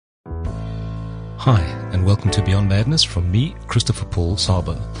Hi, and welcome to Beyond Madness from me, Christopher Paul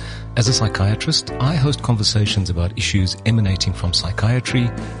Sabo. As a psychiatrist, I host conversations about issues emanating from psychiatry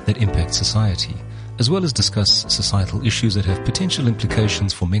that impact society, as well as discuss societal issues that have potential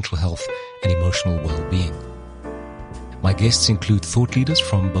implications for mental health and emotional well-being. My guests include thought leaders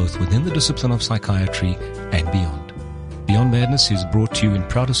from both within the discipline of psychiatry and beyond. Beyond Madness is brought to you in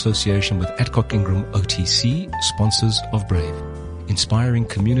proud association with Adcock Ingram OTC, sponsors of Brave. Inspiring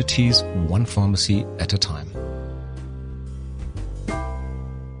communities, one pharmacy at a time.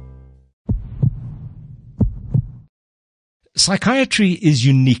 Psychiatry is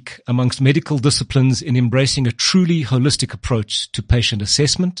unique amongst medical disciplines in embracing a truly holistic approach to patient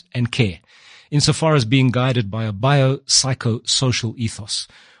assessment and care, insofar as being guided by a bio-psychosocial ethos,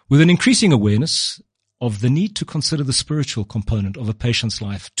 with an increasing awareness of the need to consider the spiritual component of a patient's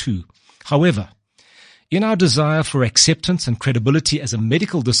life too. However, in our desire for acceptance and credibility as a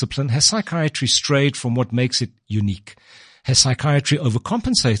medical discipline, has psychiatry strayed from what makes it unique? Has psychiatry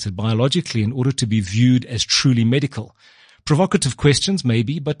overcompensated biologically in order to be viewed as truly medical? Provocative questions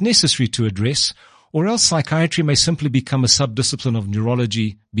maybe, but necessary to address, or else psychiatry may simply become a subdiscipline of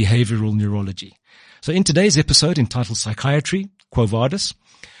neurology, behavioral neurology. So in today's episode entitled Psychiatry, Quo Vadis,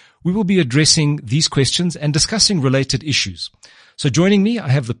 we will be addressing these questions and discussing related issues. So joining me, I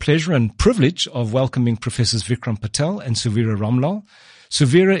have the pleasure and privilege of welcoming Professors Vikram Patel and Suvira Ramlal.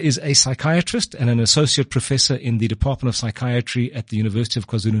 Suvira is a psychiatrist and an associate professor in the Department of Psychiatry at the University of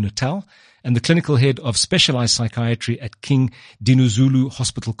KwaZulu-Natal and the clinical head of specialized psychiatry at King Dinuzulu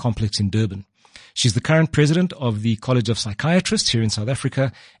Hospital Complex in Durban. She's the current president of the College of Psychiatrists here in South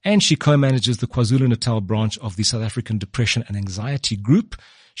Africa, and she co-manages the KwaZulu-Natal branch of the South African Depression and Anxiety Group.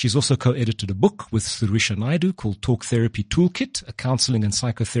 She's also co-edited a book with Surisha Naidu called Talk Therapy Toolkit, a counseling and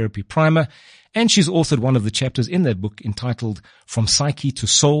psychotherapy primer. And she's authored one of the chapters in that book entitled From Psyche to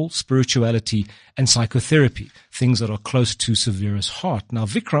Soul, Spirituality and Psychotherapy, things that are close to Suvira's heart. Now,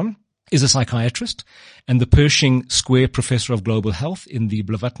 Vikram is a psychiatrist and the Pershing Square Professor of Global Health in the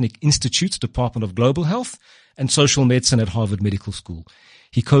Blavatnik Institute's Department of Global Health and Social Medicine at Harvard Medical School.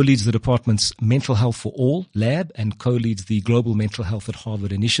 He co-leads the department's Mental Health for All lab and co-leads the Global Mental Health at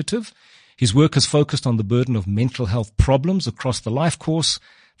Harvard initiative. His work has focused on the burden of mental health problems across the life course,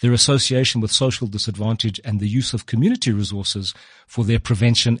 their association with social disadvantage, and the use of community resources for their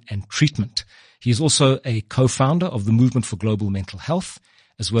prevention and treatment. He is also a co-founder of the Movement for Global Mental Health,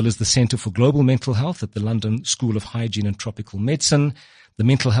 as well as the Centre for Global Mental Health at the London School of Hygiene and Tropical Medicine, the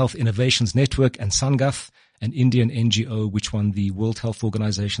Mental Health Innovations Network, and Sangath, an Indian NGO which won the World Health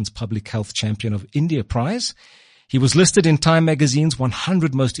Organization's Public Health Champion of India Prize. He was listed in Time magazine's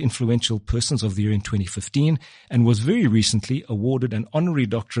 100 Most Influential Persons of the Year in 2015 and was very recently awarded an honorary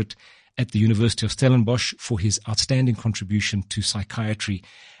doctorate at the University of Stellenbosch for his outstanding contribution to psychiatry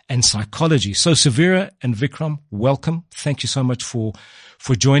and psychology. So Suvira and Vikram, welcome. Thank you so much for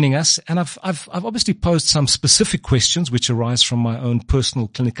joining us. And I've obviously posed some specific questions which arise from my own personal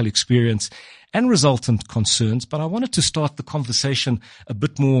clinical experience and resultant concerns, but I wanted to start the conversation a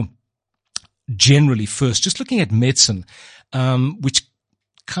bit more generally first, just looking at medicine, which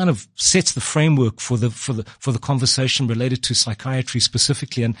kind of sets the framework for the conversation related to psychiatry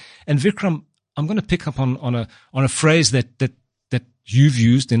specifically. And Vikram, I'm going to pick up on a phrase that you've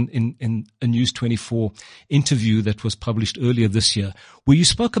used in a News 24 interview that was published earlier this year, where you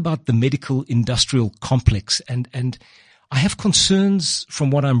spoke about the medical industrial complex. And I have concerns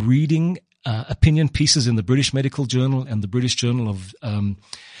from what I'm reading, opinion pieces in the British Medical Journal and the British Journal of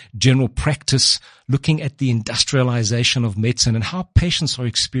General Practice, looking at the industrialization of medicine and how patients are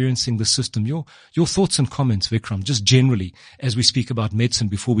experiencing the system. Your thoughts and comments, Vikram, just generally as we speak about medicine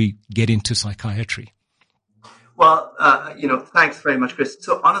before we get into psychiatry. Well, thanks very much, Chris.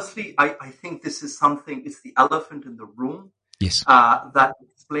 So honestly, I think this is something, it's the elephant in the room. Yes. That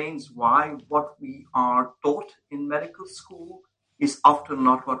explains why what we are taught in medical school is often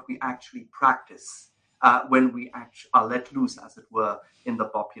not what we actually practice when we are let loose, as it were, in the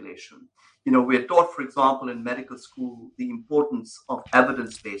population. We're taught, for example, in medical school, the importance of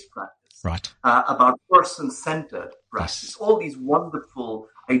evidence-based practice, right? About person-centered practice. Yes. All these wonderful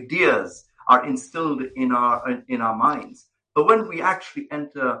ideas are instilled in our minds. But when we actually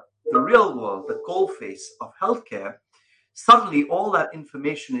enter the real world, the coalface of healthcare, suddenly all that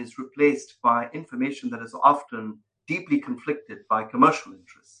information is replaced by information that is often deeply conflicted by commercial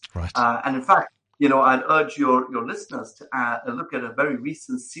interests. Right. And in fact, I'd urge your listeners to look at a very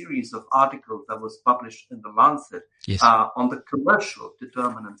recent series of articles that was published in the Lancet. Yes. On the commercial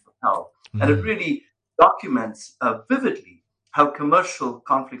determinants of health. And it really documents vividly how commercial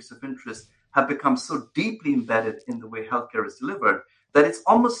conflicts of interest have become so deeply embedded in the way healthcare is delivered that it's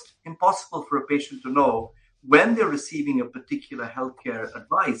almost impossible for a patient to know when they're receiving a particular healthcare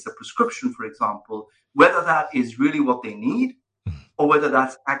advice, a prescription, for example, whether that is really what they need or whether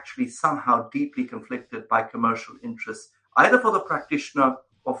that's actually somehow deeply conflicted by commercial interests, either for the practitioner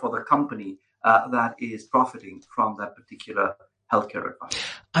or for the company that is profiting from that particular healthcare advice.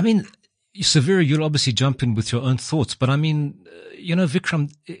 I mean, Severa, you'll obviously jump in with your own thoughts, but I mean,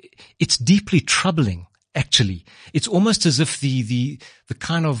 Vikram, it's deeply troubling. Actually, it's almost as if the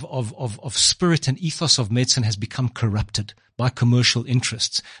kind of spirit and ethos of medicine has become corrupted by commercial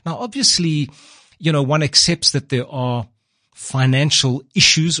interests. Now, obviously, one accepts that there are financial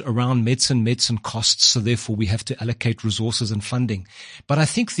issues around medicine costs, so therefore we have to allocate resources and funding. But I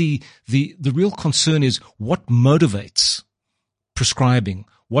think the real concern is what motivates prescribing,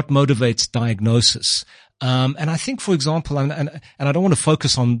 what motivates diagnosis. And I think, for example, and I don't want to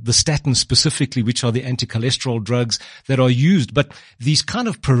focus on the statins specifically, which are the anti-cholesterol drugs that are used, but these kind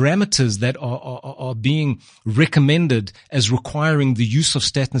of parameters that are being recommended as requiring the use of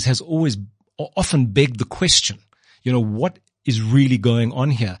statins has often begged the question, what is really going on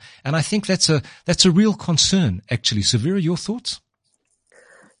here? And I think that's a real concern, actually. Severa, your thoughts?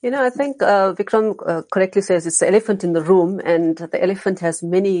 I think Vikram correctly says it's the elephant in the room, and the elephant has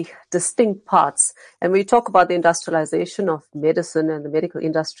many distinct parts. And when you talk about the industrialization of medicine and the medical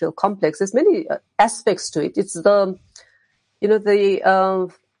industrial complex, there's many aspects to it. It's the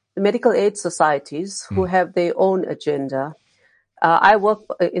medical aid societies who have their own agenda. I work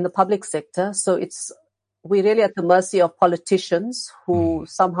in the public sector, so we're really at the mercy of politicians who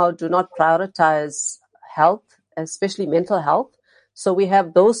somehow do not prioritize health, especially mental health. So we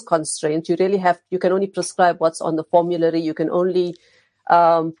have those constraints. You can only prescribe what's on the formulary. You can only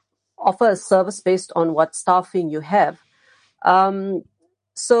offer a service based on what staffing you have.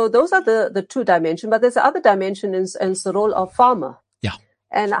 So those are the two dimensions. But there's the other dimension, and it's the role of pharma. Yeah.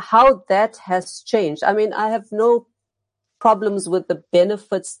 And how that has changed. I mean, I have no problems with the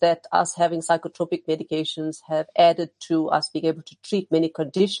benefits that us having psychotropic medications have added to us being able to treat many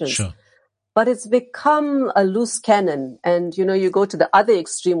conditions. Sure. But it's become a loose cannon. And, you go to the other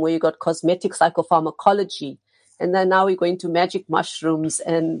extreme where you got cosmetic psychopharmacology. And then now we're going to magic mushrooms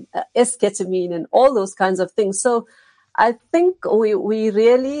and esketamine and all those kinds of things. So I think we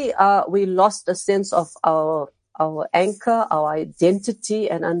really, we lost a sense of our anchor, our identity.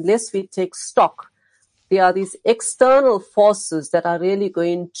 And unless we take stock, there are these external forces that are really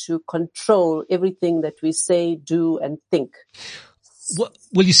going to control everything that we say, do, and think. Well,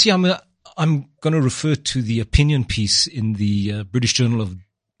 you see, I'm going to refer to the opinion piece in the British Journal of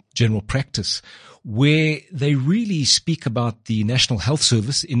General Practice, where they really speak about the National Health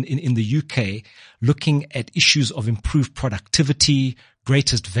Service in the UK looking at issues of improved productivity,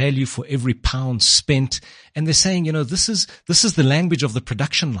 greatest value for every pound spent. And they're saying, this is the language of the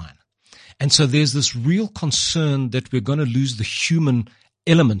production line. And so there's this real concern that we're going to lose the human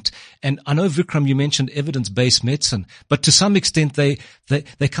element. And I know, Vikram, you mentioned evidence-based medicine, but to some extent they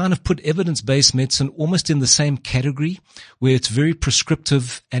kind of put evidence-based medicine almost in the same category where it's very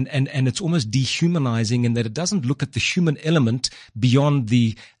prescriptive and it's almost dehumanizing in that it doesn't look at the human element beyond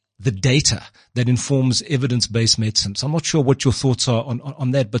the data that informs evidence-based medicine. So I'm not sure what your thoughts are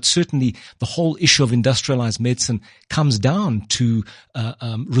on that, but certainly the whole issue of industrialized medicine comes down to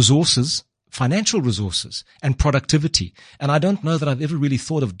resources, financial resources, and productivity. And I don't know that I've ever really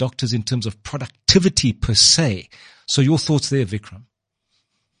thought of doctors in terms of productivity per se. So your thoughts there, Vikram?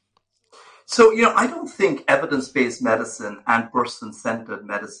 So, I don't think evidence-based medicine and person-centered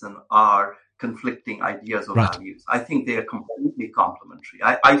medicine are conflicting ideas or values. I think they are completely complementary.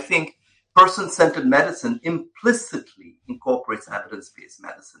 I think person-centered medicine implicitly incorporates evidence-based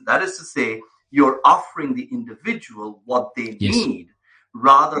medicine. That is to say, you're offering the individual what they need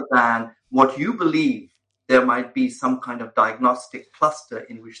rather than what you believe there might be some kind of diagnostic cluster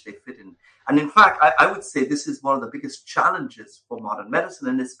in which they fit in. And in fact, I would say this is one of the biggest challenges for modern medicine,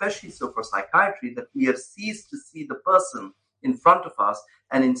 and especially so for psychiatry, that we have ceased to see the person in front of us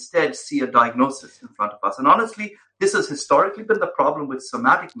and instead see a diagnosis in front of us. And honestly, this has historically been the problem with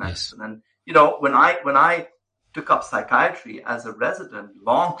somatic medicine. And, when I took up psychiatry as a resident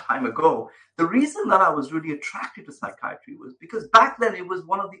long time ago, the reason that I was really attracted to psychiatry was because back then it was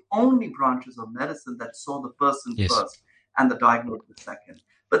one of the only branches of medicine that saw the person first and the diagnosis second.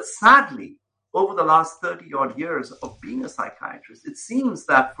 But sadly, over the last 30 odd years of being a psychiatrist, it seems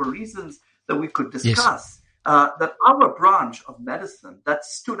that for reasons that we could discuss, that our branch of medicine that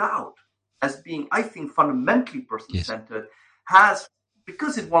stood out as being, I think, fundamentally person-centered has,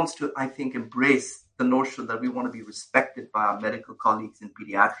 because it wants to, I think, embrace the notion that we want to be respected by our medical colleagues in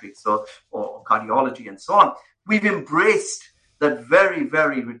pediatrics or cardiology and so on. We've embraced that very,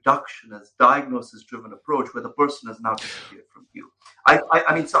 very reductionist, diagnosis-driven approach where the person has now disappeared from view.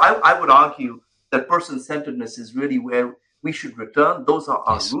 I would argue that person-centeredness is really where we should return. Those are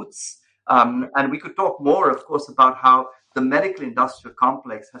our roots. And we could talk more, of course, about how the medical industrial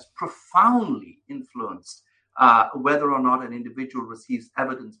complex has profoundly influenced whether or not an individual receives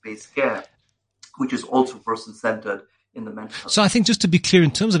evidence-based care, which is also person-centered in the mental health. So I think, just to be clear,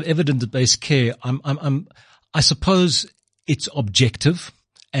 in terms of evidence-based care, I suppose it's objective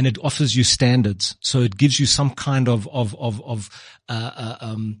and it offers you standards. So it gives you some kind of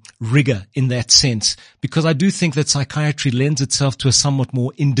rigor in that sense, because I do think that psychiatry lends itself to a somewhat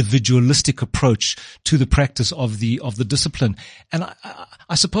more individualistic approach to the practice of the discipline. And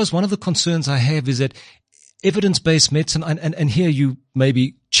I suppose one of the concerns I have is that evidence-based medicine, and here you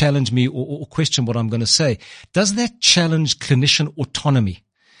maybe challenge me or question what I'm going to say, does that challenge clinician autonomy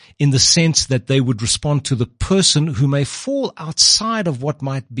in the sense that they would respond to the person who may fall outside of what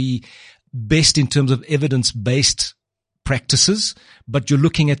might be best in terms of evidence-based practices, but you're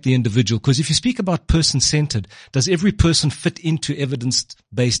looking at the individual? Because if you speak about person-centered, does every person fit into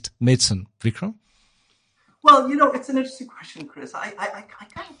evidence-based medicine, Vikram? Well, it's an interesting question, Chris. I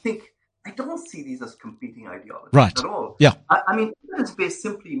kind of think I don't see these as competing ideologies at all. Yeah. Evidence-based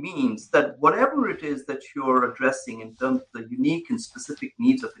simply means that whatever it is that you're addressing in terms of the unique and specific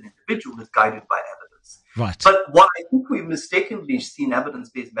needs of an individual is guided by evidence. Right. But what I think we've mistakenly seen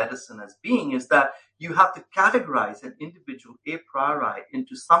evidence-based medicine as being is that you have to categorize an individual a priori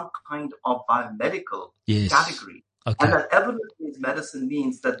into some kind of biomedical category. Okay. And that evidence-based medicine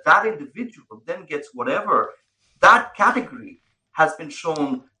means that that individual then gets whatever that category has been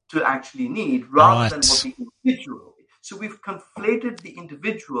shown to actually need, rather than what the individual. So we've conflated the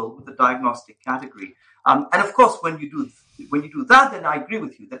individual with the diagnostic category. And of course, when you do that, then I agree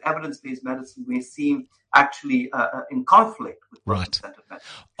with you that evidence-based medicine may seem actually in conflict with person-centered medicine.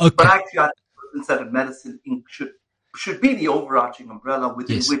 Okay. But actually, I think person-centered medicine should be the overarching umbrella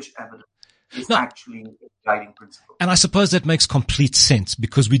within which evidence is actually a guiding principle. And I suppose that makes complete sense,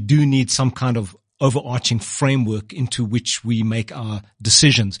 because we do need some kind of overarching framework into which we make our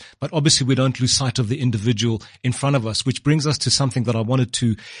decisions. But obviously we don't lose sight of the individual in front of us, which brings us to something that I wanted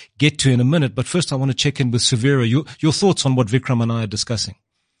to get to in a minute. But first I want to check in with Suvira. Your thoughts on what Vikram and I are discussing.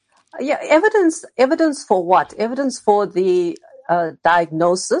 Yeah, evidence for what? Evidence for the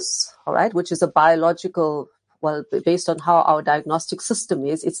diagnosis, all right, which is a biological, well, based on how our diagnostic system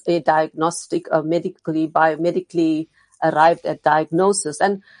is, it's a diagnostic, biomedically arrived at diagnosis.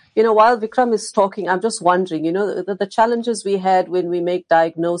 And while Vikram is talking, I'm just wondering, the challenges we had when we make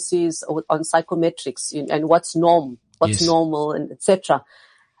diagnoses on psychometrics and what's normal, and etc.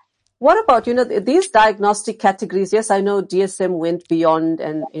 What about, these diagnostic categories? Yes, I know DSM went beyond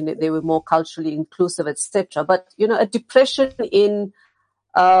and they were more culturally inclusive, etc. But, a depression in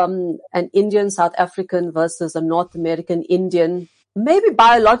an Indian South African versus a North American Indian, maybe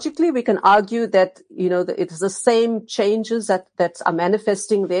biologically we can argue that, it is the same changes that are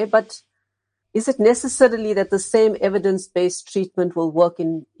manifesting there, but is it necessarily that the same evidence-based treatment will work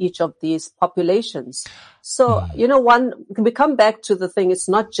in each of these populations? So, we come back to the thing, it's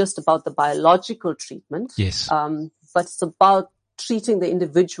not just about the biological treatment, but it's about treating the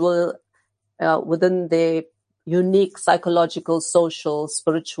individual within their unique psychological, social,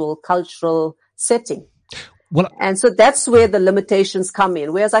 spiritual, cultural setting. And so that's where the limitations come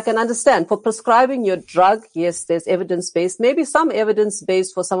in. Whereas I can understand for prescribing your drug, yes, there's evidence-based, maybe some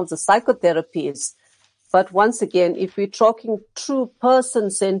evidence-based for some of the psychotherapies. But once again, if we're talking true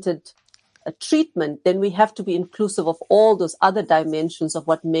person-centered treatment, then we have to be inclusive of all those other dimensions of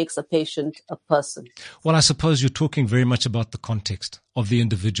what makes a patient a person. Well, I suppose you're talking very much about the context of the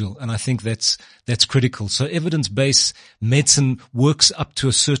individual, and I think that's critical. So evidence-based medicine works up to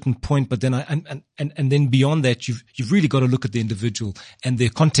a certain point, but then and then beyond that, you've really got to look at the individual and their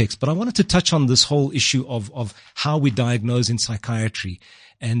context. But I wanted to touch on this whole issue of how we diagnose in psychiatry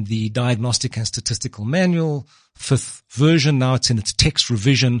and the Diagnostic and Statistical Manual, 5th version. Now it's in its text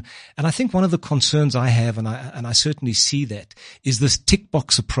revision. And I think one of the concerns I have, and I certainly see that, is this tick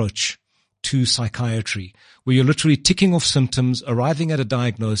box approach to psychiatry, where you're literally ticking off symptoms, arriving at a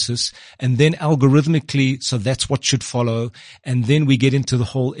diagnosis, and then algorithmically, so that's what should follow. And then we get into the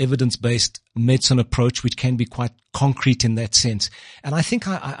whole evidence-based medicine approach, which can be quite concrete in that sense. And I think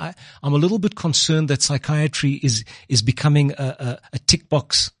I'm a little bit concerned that psychiatry is becoming a tick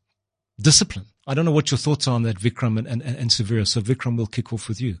box discipline. I don't know what your thoughts are on that, Vikram and Suvira. So Vikram, we'll kick off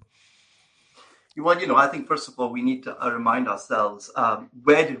with you. Well, I think first of all, we need to remind ourselves, how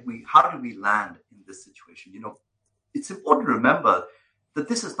did we land in this situation? It's important to remember that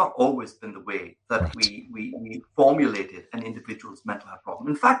this has not always been the way that we formulated an individual's mental health problem.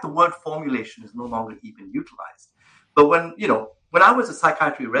 In fact, the word formulation is no longer even utilized. But when I was a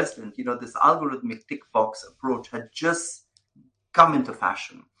psychiatry resident, this algorithmic tick box approach had just come into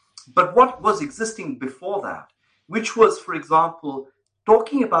fashion. But what was existing before that, which was, for example,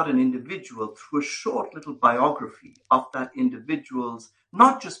 talking about an individual through a short little biography of that individual's,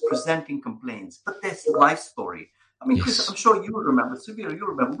 not just presenting complaints, but their life story. I mean, Chris, I'm sure you remember, Subir, you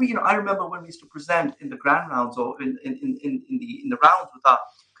remember. I remember when we used to present in the grand rounds or in the rounds with our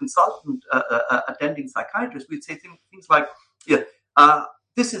consultant attending psychiatrists, we'd say things like,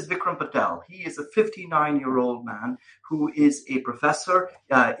 this is Vikram Patel. He is a 59-year-old man who is a professor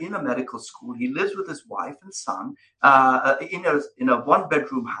in a medical school. He lives with his wife and son in a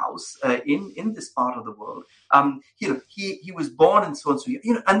one-bedroom house in this part of the world. He was born in so and so.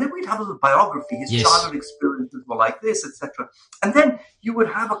 And then we'd have a little biography. His childhood experiences were like this, etc. And then you would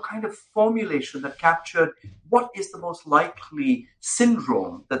have a kind of formulation that captured what is the most likely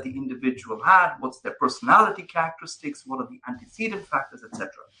syndrome that the individual had, what's their personality characteristics, what are the antecedent factors, etc.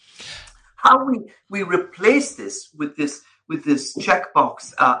 How we replace this with this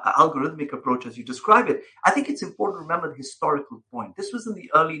checkbox algorithmic approach as you describe it, I think it's important to remember the historical point. This was in the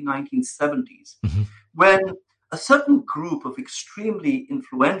early 1970s when a certain group of extremely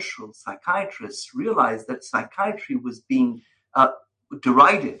influential psychiatrists realized that psychiatry was being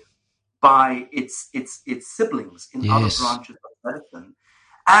derided by its siblings in other branches of medicine.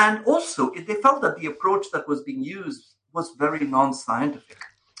 And also, they felt that the approach that was being used was very non-scientific.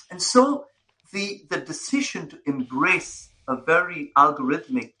 And so the decision to embrace a very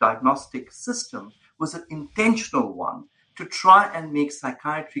algorithmic diagnostic system was an intentional one to try and make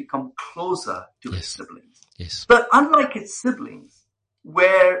psychiatry come closer to its siblings. Yes. But unlike its siblings,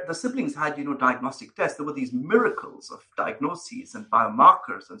 where the siblings had, diagnostic tests, there were these miracles of diagnoses and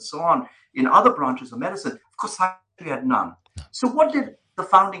biomarkers and so on in other branches of medicine. Of course, psychiatry had none. So what did the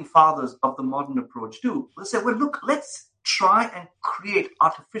founding fathers of the modern approach do? They said, well, look, let's try and create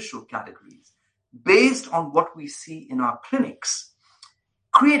artificial categories based on what we see in our clinics,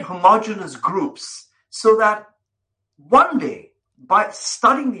 create homogeneous groups so that one day, by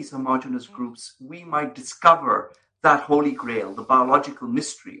studying these homogeneous groups, we might discover that holy grail, the biological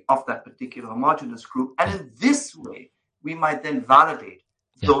mystery of that particular homogeneous group. And in this way, we might then validate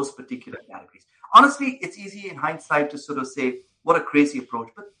those particular categories. Honestly, it's easy in hindsight to sort of say, what a crazy approach.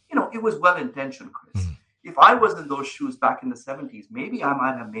 But, it was well-intentioned, Chris. If I was in those shoes back in the 70s, maybe I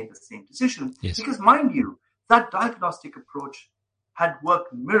might have made the same decision. Yes. Because, mind you, that diagnostic approach had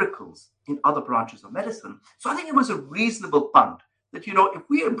worked miracles in other branches of medicine. So I think it was a reasonable punt that, if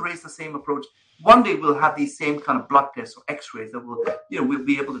we embrace the same approach, one day we'll have these same kind of blood tests or x-rays that will, we'll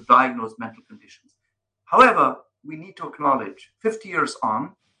be able to diagnose mental conditions. However, we need to acknowledge 50 years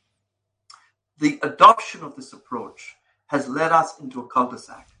on, the adoption of this approach has led us into a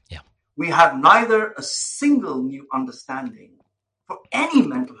cul-de-sac. Yeah. We have neither a single new understanding for any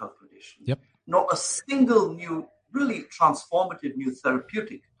mental health condition, nor a single new, really transformative new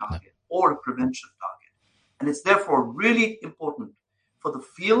therapeutic target or a prevention target. And it's therefore really important for the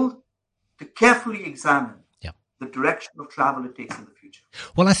field to carefully examine the direction of travel it takes in the future.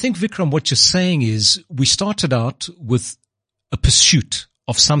 Well, I think, Vikram, what you're saying is we started out with a pursuit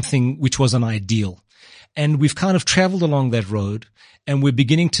of something which was an ideal. And we've kind of traveled along that road, and we're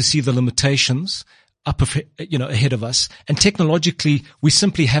beginning to see the limitations up, ahead of us. And technologically, we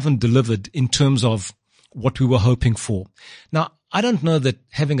simply haven't delivered in terms of what we were hoping for. Now, I don't know that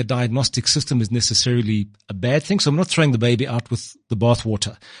having a diagnostic system is necessarily a bad thing, so I'm not throwing the baby out with the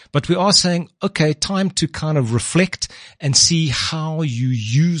bathwater. But we are saying, okay, time to kind of reflect and see how you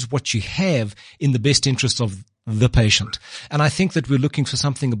use what you have in the best interest of the patient. And I think that we're looking for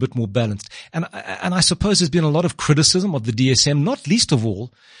something a bit more balanced. And I suppose there's been a lot of criticism of the DSM, not least of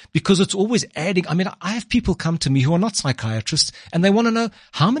all, because it's always adding. I mean, I have people come to me who are not psychiatrists, and they want to know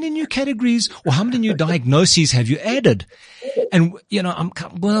how many new categories or how many new diagnoses have you added? And,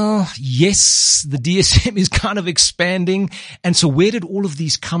 well, yes, the DSM is kind of expanding. And so where did all of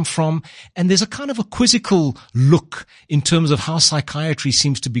these come from? And there's a kind of a quizzical look in terms of how psychiatry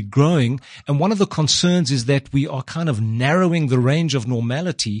seems to be growing. And one of the concerns is that we are kind of narrowing the range of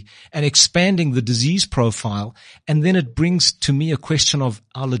normality and expanding the disease profile. And then it brings to me a question of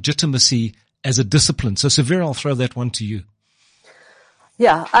our legitimacy as a discipline. So, Severe, I'll throw that one to you.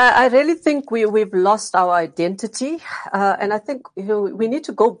 Yeah, I really think we've lost our identity. And I think, we need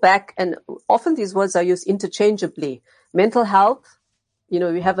to go back, and often these words are used interchangeably. Mental health,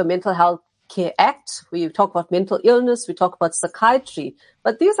 we have a mental health Care Act. We talk about mental illness. We talk about psychiatry.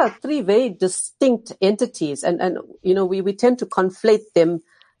 But these are three very distinct entities. And we tend to conflate them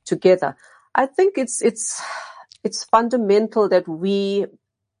together. I think it's fundamental that we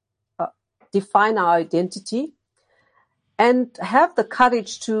define our identity and have the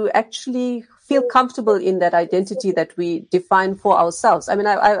courage to actually feel comfortable in that identity that we define for ourselves. I mean,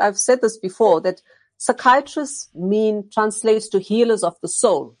 I've said this before, that psychiatrists translates to healers of the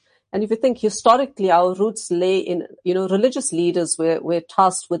soul. And if you think historically, our roots lay in, religious leaders were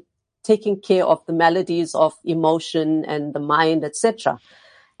tasked with taking care of the maladies of emotion and the mind, etc.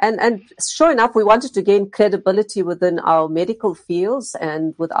 And sure enough, we wanted to gain credibility within our medical fields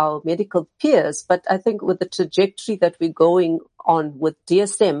and with our medical peers. But I think with the trajectory that we're going on with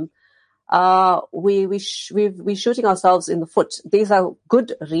DSM, we're shooting ourselves in the foot. These are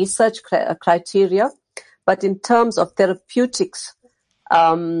good research criteria, but in terms of therapeutics,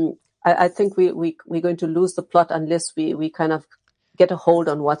 I think we're going to lose the plot unless we kind of get a hold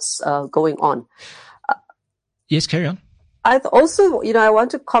on what's going on. Yes, carry on. I've also, I want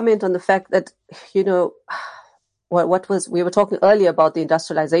to comment on the fact that, we were talking earlier about the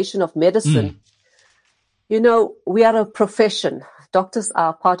industrialization of medicine. We are a profession. Doctors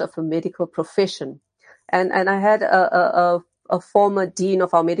are part of a medical profession. And I had a former dean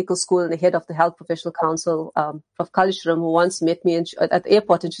of our medical school and the head of the Health Professional Council, Prof. Kalishram, who once met me at the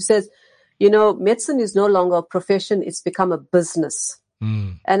airport, and she says, medicine is no longer a profession, it's become a business.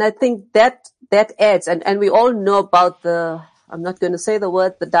 And I think that adds, and we all know about I'm not going to say the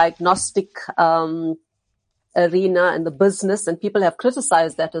word, the diagnostic arena and the business, and people have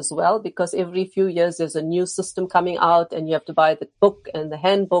criticized that as well, because every few years there's a new system coming out and you have to buy the book and the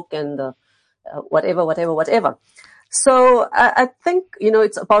handbook and the whatever. So I think,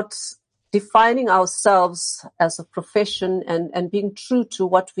 it's about defining ourselves as a profession and being true to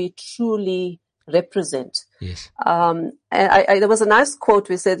what we truly represent. Yes. And there was a nice quote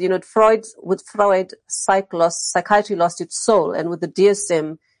we said, with Freud, psychiatry lost its soul, and with the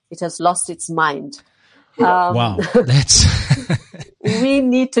DSM, it has lost its mind. Wow. That's we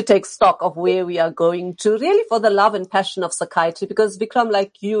need to take stock of where we are going to, really, for the love and passion of psychiatry, because Vikram,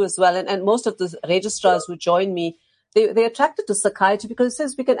 like you as well, and most of the registrars who join me, they're attracted to psychiatry because it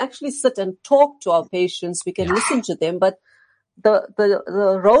says we can actually sit and talk to our patients, we can listen to them, but the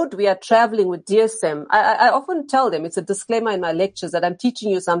road we are traveling with DSM, I often tell them, it's a disclaimer in my lectures, that I'm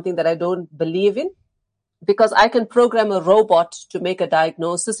teaching you something that I don't believe in, because I can program a robot to make a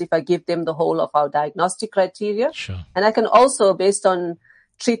diagnosis if I give them the whole of our diagnostic criteria. Sure. And I can also, based on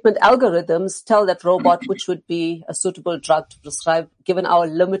treatment algorithms, tell that robot which would be a suitable drug to prescribe, given our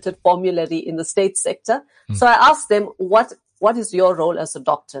limited formulary in the state sector. So I ask them, what is your role as a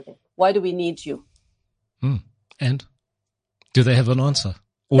doctor then? Why do we need you? And do they have an answer?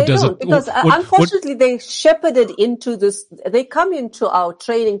 Or they does don't, because unfortunately they shepherded into this. They come into our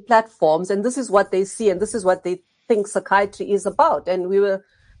training platforms, and this is what they see, and this is what they think psychiatry is about. And we were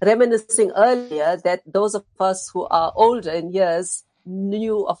reminiscing earlier that those of us who are older in years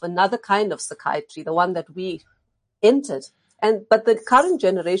knew of another kind of psychiatry, the one that we entered. But the current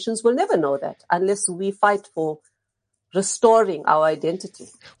generations will never know that unless we fight for restoring our identity.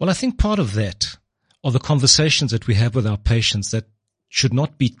 Well, I think part of that are the conversations that we have with our patients that should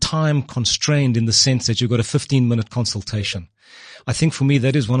not be time constrained in the sense that you've got a 15-minute consultation. I think for me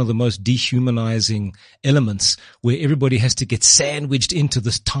that is one of the most dehumanizing elements, where everybody has to get sandwiched into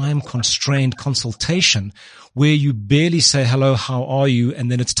this time constrained consultation where you barely say hello, how are you,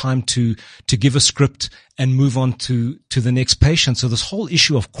 and then it's time to give a script and move on to the next patient. So this whole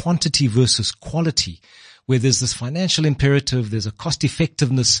issue of quantity versus quality, where there's this financial imperative, there's a cost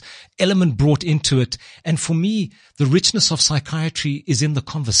effectiveness element brought into it. And for me, the richness of psychiatry is in the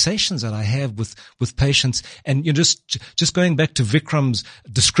conversations that I have with patients. And just going back to Vikram's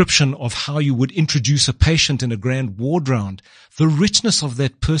description of how you would introduce a patient in a grand ward round, the richness of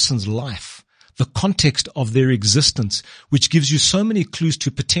that person's life, the context of their existence, which gives you so many clues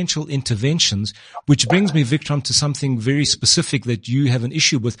to potential interventions, which brings me, Vikram, to something very specific that you have an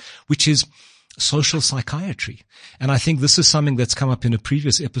issue with, which is social psychiatry. And I think this is something that's come up in a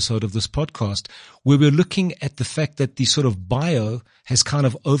previous episode of this podcast, where we're looking at the fact that the sort of bio has kind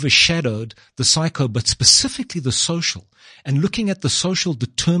of overshadowed the psycho, but specifically the social, and looking at the social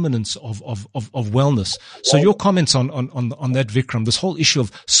determinants of wellness. So your comments on that, Vikram, this whole issue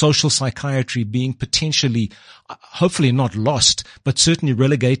of social psychiatry being potentially, hopefully not lost, but certainly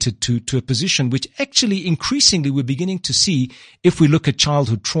relegated to a position which actually increasingly we're beginning to see, if we look at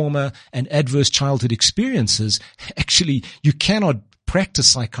childhood trauma and adverse childhood experiences, actually you cannot practice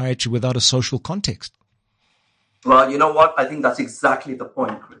psychiatry without a social context. Well, you know what? I think that's exactly the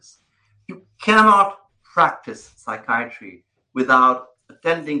point, Chris. You cannot practice psychiatry without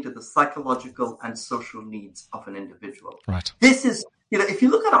attending to the psychological and social needs of an individual. Right. This is, if you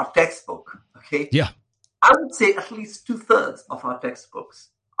look at our textbook, okay, Yeah, I would say at least 2/3 of our textbooks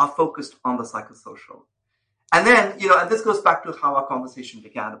are focused on the psychosocial. And then, and this goes back to how our conversation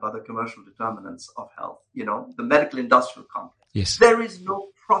began about the commercial determinants of health, the medical industrial complex. yes, There is no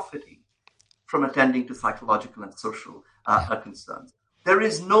profiting from attending to psychological and social concerns. There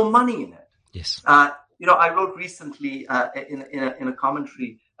is no money in it. yes, I wrote recently in a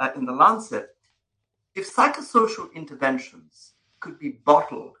commentary in the Lancet, if psychosocial interventions could be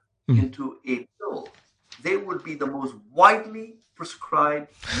bottled into a pill, they would be the most widely prescribed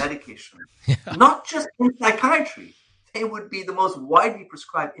medication. Not just in psychiatry, they would be the most widely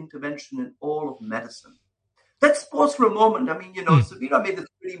prescribed intervention in all of medicine. Let's pause for a moment. I mean, Savira made this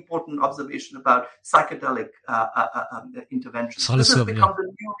really important observation about psychedelic interventions. This has become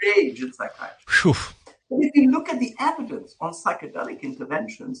the new rage in psychiatry. Phew. But if you look at the evidence on psychedelic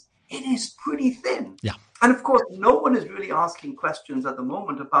interventions, it is pretty thin. Yeah. And of course, no one is really asking questions at the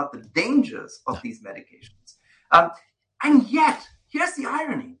moment about the dangers of these medications. And yet, here's the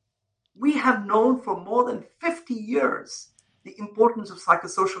irony. We have known for more than 50 years the importance of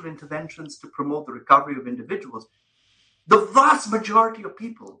psychosocial interventions to promote the recovery of individuals. The vast majority of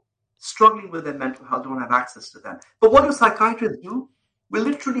people struggling with their mental health don't have access to them. But what do psychiatrists do? We're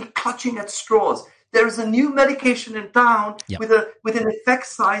literally clutching at straws. There is a new medication in town with an effect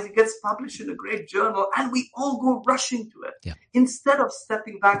size. It gets published in a great journal, and we all go rushing to it. Instead of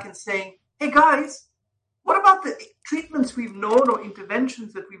stepping back and saying, hey, guys, what about the treatments we've known or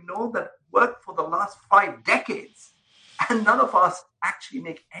interventions that we've known that worked for the last 5 decades? And none of us actually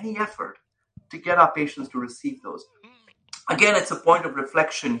make any effort to get our patients to receive those. Again, it's a point of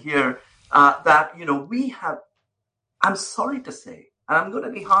reflection here that, we have, I'm sorry to say, and I'm going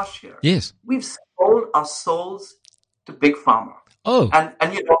to be harsh here. Yes. We've sold our souls to Big Pharma. Oh. And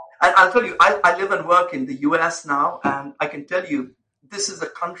I'll tell you, I live and work in the US now, and I can tell you, this is a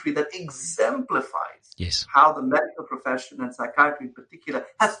country that exemplifies how the medical profession and psychiatry in particular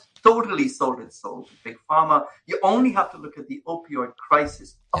has totally sold its soul to Big Pharma. You only have to look at the opioid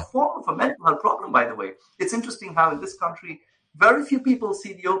crisis, a form of a mental health problem, by the way. It's interesting how in this country, very few people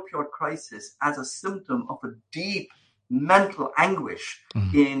see the opioid crisis as a symptom of a deep mental anguish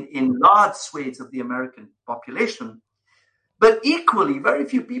in large swathes of the American population. But equally, very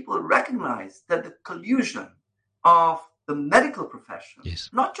few people recognize that the collusion of the medical profession,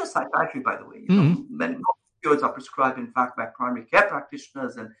 not just psychiatry, by the way, many opioids are prescribed, in fact, by primary care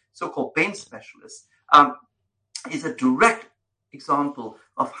practitioners and so-called pain specialists, is a direct example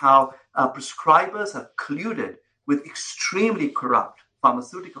of how prescribers have colluded with extremely corrupt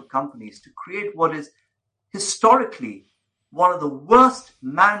pharmaceutical companies to create what is historically one of the worst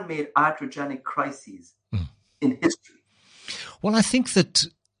man-made iatrogenic crises in history. Well, I think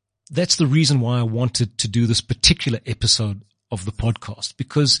that's the reason why I wanted to do this particular episode of the podcast,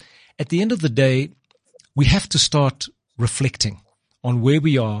 because at the end of the day, we have to start reflecting on where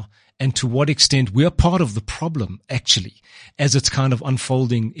we are and to what extent we are part of the problem, actually, as it's kind of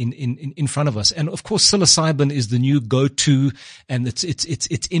unfolding in front of us. And of course, psilocybin is the new go-to, and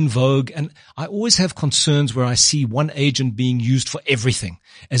it's in vogue. And I always have concerns where I see one agent being used for everything,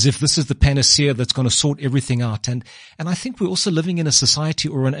 as if this is the panacea that's going to sort everything out. And I think we're also living in a society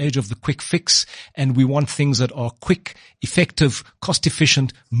or an age of the quick fix, and we want things that are quick, effective, cost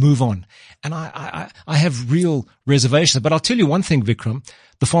efficient, move on. And I have real reservations. But I'll tell you one thing, Vikram.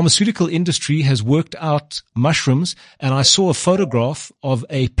 The pharmaceutical industry has worked out mushrooms, and I saw a photograph of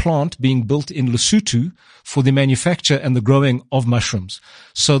a plant being built in Lesotho for the manufacture and the growing of mushrooms.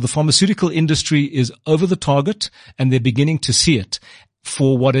 So the pharmaceutical industry is over the target, and they're beginning to see it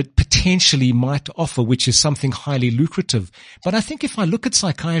for what it potentially might offer, which is something highly lucrative. But I think if I look at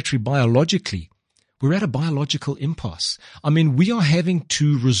psychiatry biologically, we're at a biological impasse. I mean, we are having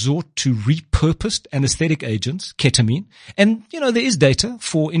to resort to repurposed anesthetic agents, ketamine. And, there is data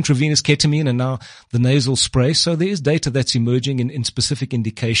for intravenous ketamine and now the nasal spray. So there is data that's emerging in specific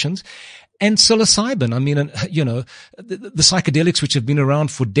indications. And psilocybin, I mean, the psychedelics which have been around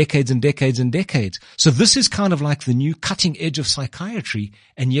for decades and decades and decades. So this is kind of like the new cutting edge of psychiatry.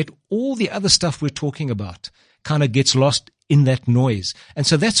 And yet all the other stuff we're talking about kind of gets lost in that noise. And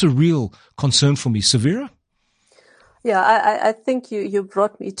so that's a real concern for me. Savira? Yeah, I think you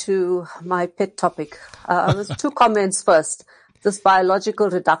brought me to my pet topic. There's 2 comments first. This biological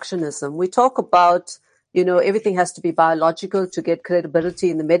reductionism. We talk about, everything has to be biological to get credibility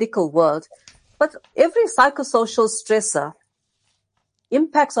in the medical world. But every psychosocial stressor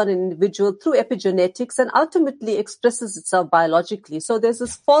impacts on an individual through epigenetics and ultimately expresses itself biologically. So there's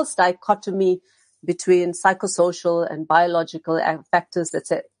this false dichotomy between psychosocial and biological factors that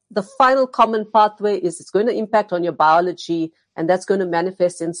say the final common pathway is it's going to impact on your biology, and that's going to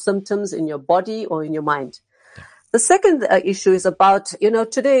manifest in symptoms in your body or in your mind. The second issue is about,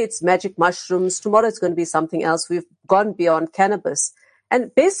 today it's magic mushrooms. Tomorrow it's going to be something else. We've gone beyond cannabis.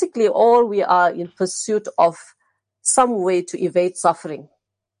 And basically all we are in pursuit of some way to evade suffering.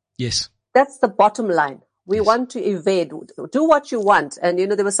 Yes. That's the bottom line. We want to evade. Do what you want. And,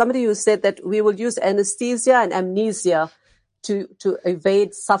 there was somebody who said that we will use anesthesia and amnesia to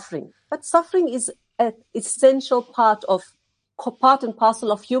evade suffering. But suffering is an essential part and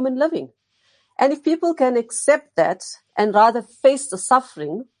parcel of human living. And if people can accept that and rather face the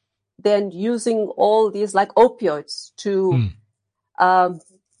suffering than using all these like opioids to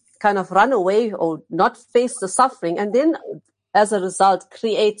kind of run away or not face the suffering, and then as a result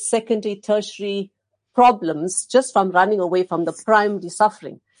create secondary, tertiary problems just from running away from the primary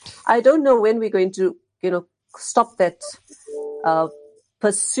suffering. I don't know when we're going to, stop that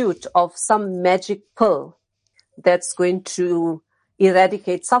pursuit of some magic pill that's going to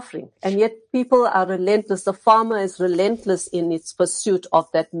eradicate suffering. And yet people are relentless. The farmer is relentless in its pursuit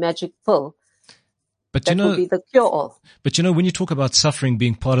of that magic pill. But that will be the cure-all. But when you talk about suffering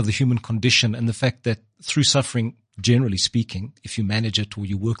being part of the human condition and the fact that through suffering, generally speaking, if you manage it or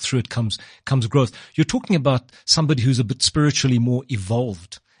you work through it, comes growth. You're talking about somebody who's a bit spiritually more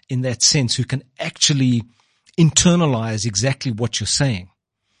evolved in that sense, who can actually internalize exactly what you're saying.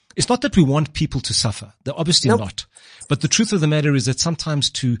 It's not that we want people to suffer. They're obviously not. But the truth of the matter is that sometimes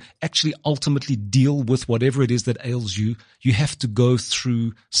to actually ultimately deal with whatever it is that ails you, you have to go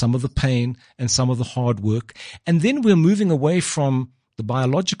through some of the pain and some of the hard work. And then we're moving away from the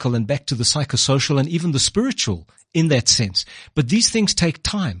biological and back to the psychosocial and even the spiritual in that sense. But these things take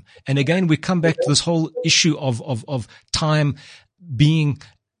time. And again, we come back to this whole issue of time being,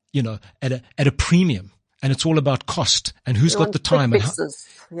 at a premium. And it's all about cost and who's got the time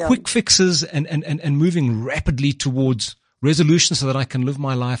quick fixes and moving rapidly towards resolution so that I can live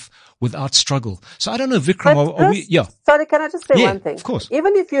my life without struggle. So I don't know, Vikram, Sorry, can I just say one thing? Of course.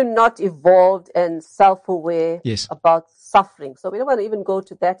 Even if you're not evolved and self-aware about suffering, so we don't want to even go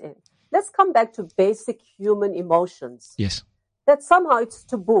to that end. Let's come back to basic human emotions. Yes. That somehow it's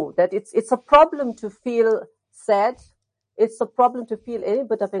taboo, that it's a problem to feel sad. It's a problem to feel any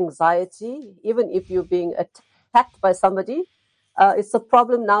bit of anxiety, even if you're being attacked by somebody. It's a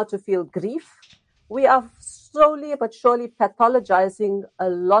problem now to feel grief. We are slowly but surely pathologizing a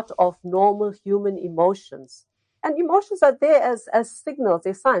lot of normal human emotions. And emotions are there as signals,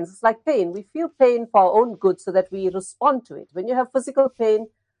 they're signs. It's like pain. We feel pain for our own good so that we respond to it. When you have physical pain,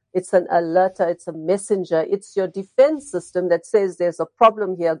 it's an alerter, it's a messenger. It's your defense system that says there's a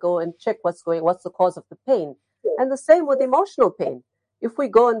problem here. Go and check what's the cause of the pain. And the same with emotional pain. If we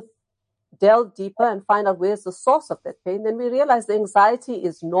go and delve deeper and find out where's the source of that pain, then we realize the anxiety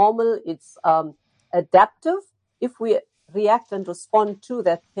is normal, it's adaptive if we react and respond to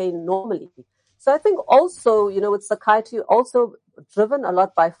that pain normally. So I think also, with psychiatry, also driven a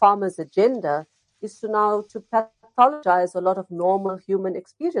lot by pharma's agenda, is to pathologize a lot of normal human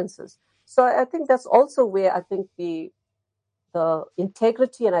experiences. So I think that's also where I think the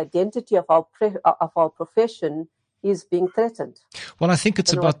integrity and identity of our profession is being threatened. Well, I think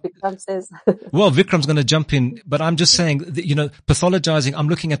it's about what Vikram says. Well, Vikram's going to jump in, but I'm just saying that, pathologizing, I'm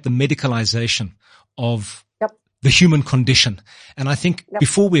looking at the medicalization of the human condition. And I think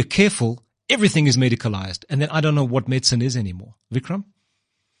before we're careful, everything is medicalized. And then I don't know what medicine is anymore. Vikram?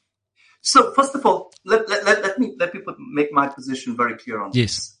 So first of all, let me make my position very clear on this.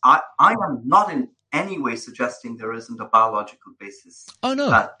 Yes. I am not in any way suggesting there isn't a biological basis. Oh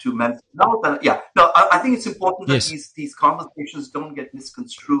no. To mention. I think it's important that these conversations don't get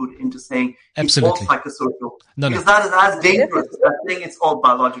misconstrued into saying Absolutely. It's all psychosocial. No. Because that is as dangerous as saying it's all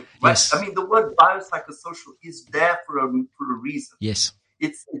biological. Right? Yes. I mean, the word biopsychosocial is there for a reason. Yes.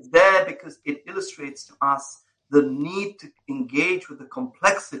 It's there because it illustrates to us the need to engage with the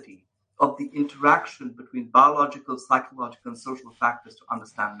complexity of the interaction between biological, psychological, and social factors to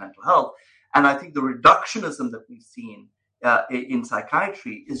understand mental health. And I think the reductionism that we've seen in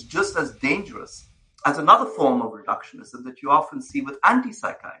psychiatry is just as dangerous as another form of reductionism that you often see with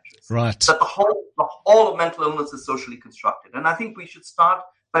anti-psychiatrists. Right. That the whole of mental illness is socially constructed. And I think we should start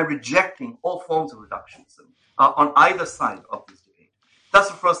by rejecting all forms of reductionism on either side of this debate. That's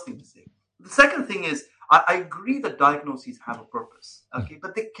the first thing to say. The second thing is, I agree that diagnoses have a purpose, okay,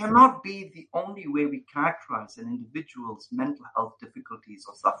 but they cannot be the only way we characterize an individual's mental health difficulties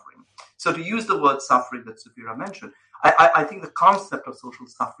or suffering. So to use the word suffering that Safira mentioned, I think the concept of social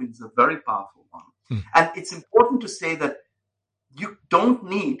suffering is a very powerful one. And it's important to say that you don't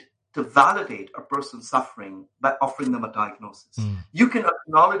need to validate a person's suffering by offering them a diagnosis. You can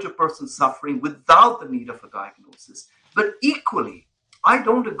acknowledge a person's suffering without the need of a diagnosis. But equally, I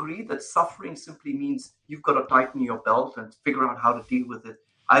don't agree that suffering simply means you've got to tighten your belt and figure out how to deal with it,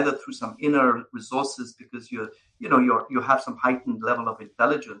 either through some inner resources because you have some heightened level of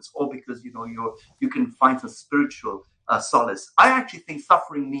intelligence, or because you can find some spiritual solace. I actually think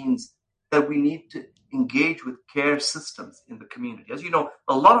suffering means that we need to engage with care systems in the community. As you know,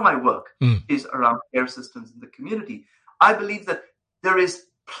 a lot of my work is around care systems in the community. I believe that there is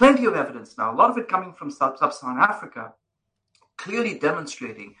plenty of evidence now, a lot of it coming from sub-Saharan Africa, clearly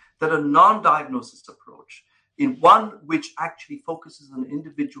demonstrating that a non-diagnosis approach, in one which actually focuses on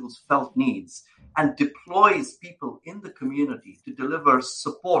individuals' felt needs and deploys people in the community to deliver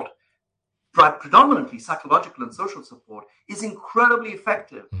support, predominantly psychological and social support, is incredibly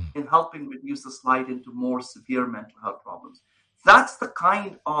effective in helping reduce the slide into more severe mental health problems. That's the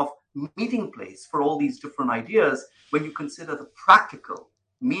kind of meeting place for all these different ideas when you consider the practical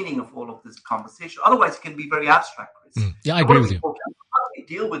meaning of all of this conversation. Otherwise, it can be very abstract, Chris. Yeah, I agree with you. How do we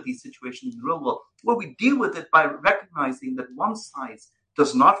deal with these situations in the real world? Well, we deal with it by recognizing that one size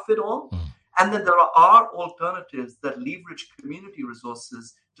does not fit all. And then there are alternatives that leverage community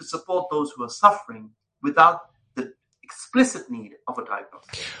resources to support those who are suffering without the explicit need of a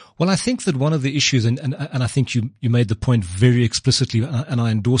diagnosis. Well, I think that one of the issues, and I think you made the point very explicitly, and I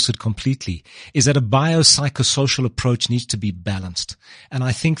endorse it completely, is that a biopsychosocial approach needs to be balanced. And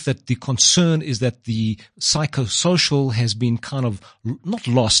I think that the concern is that the psychosocial has been kind of not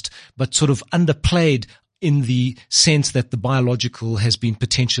lost, but sort of underplayed in the sense that the biological has been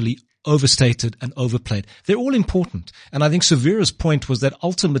potentially overstated and overplayed. They're all important. And I think Savira's point was that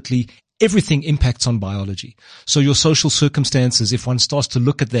ultimately everything impacts on biology. So your social circumstances, if one starts to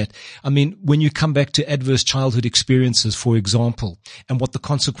look at that, I mean, when you come back to adverse childhood experiences, for example, and what the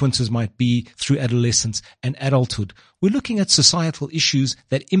consequences might be through adolescence and adulthood, we're looking at societal issues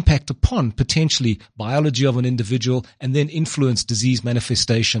that impact upon potentially biology of an individual and then influence disease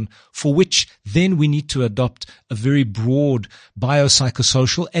manifestation, for which then we need to adopt a very broad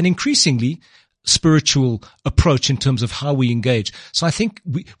biopsychosocial and increasingly spiritual approach in terms of how we engage. So I think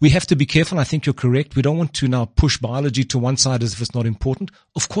we have to be careful. I think you're correct. We don't want to now push biology to one side as if it's not important.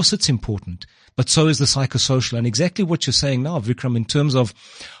 Of course it's important, but so is the psychosocial. And exactly what you're saying now, Vikram, in terms of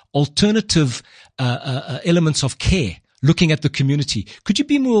alternative elements of care, looking at the community. Could you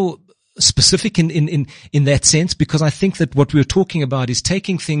be more specific in that sense? Because I think that what we're talking about is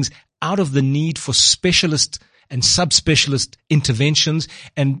taking things out of the need for specialist and subspecialist interventions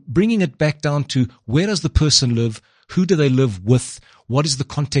and bringing it back down to where does the person live? Who do they live with? What is the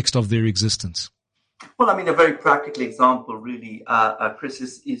context of their existence? Well, I mean, a very practical example, really, Chris,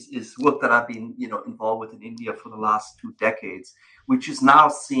 is work that I've been, involved with in India for the last 2 decades, which is now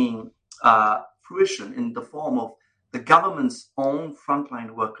seeing fruition in the form of the government's own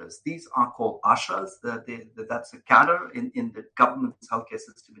frontline workers. These are called ASHAs. That's a cadre in the government's healthcare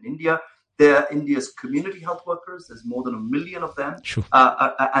system in India. They're India's community health workers. There's more than 1 million of them. Sure.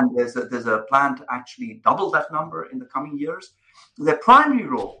 And there's a plan to actually double that number in the coming years. Their primary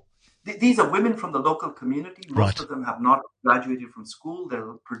role, these are women from the local community. Most of them have not graduated from school.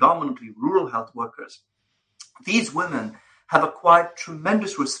 They're predominantly rural health workers. These women have acquired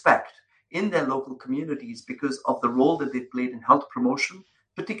tremendous respect in their local communities because of the role that they played in health promotion,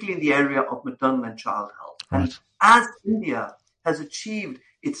 particularly in the area of maternal and child health. Right. And as India has achieved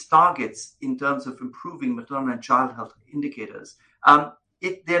its targets in terms of improving maternal and child health indicators,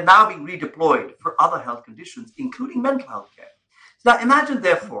 they're now being redeployed for other health conditions, including mental health care. So now imagine,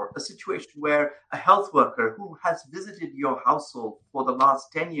 therefore, a situation where a health worker who has visited your household for the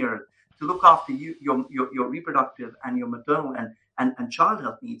last 10 years to look after your reproductive and your maternal and child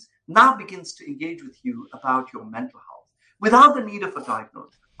health needs now begins to engage with you about your mental health without the need of a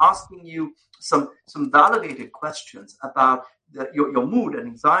diagnosis, asking you some validated questions about your mood and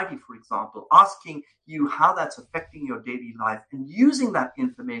anxiety, for example, asking you how that's affecting your daily life, and using that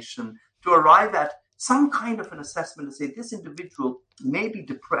information to arrive at some kind of an assessment to say this individual may be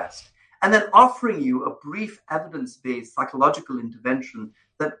depressed, and then offering you a brief evidence-based psychological intervention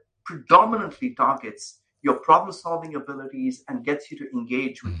that predominantly targets your problem-solving abilities and gets you to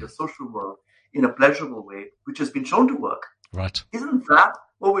engage with your social world in a pleasurable way, which has been shown to work. Right. Isn't that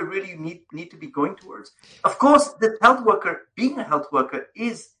what we really need to be going towards? Of course, the health worker, being a health worker,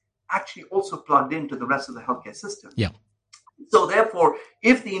 is actually also plugged into the rest of the healthcare system. Yeah. So therefore,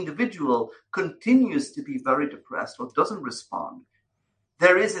 if the individual continues to be very depressed or doesn't respond,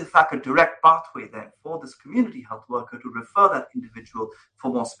 there is in fact a direct pathway then for this community health worker to refer that individual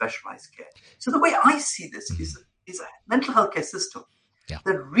for more specialized care. So the way I see this is a mental health care system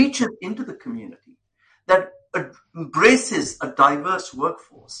that reaches into the community, that embraces a diverse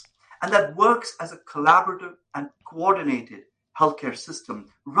workforce, and that works as a collaborative and coordinated healthcare system,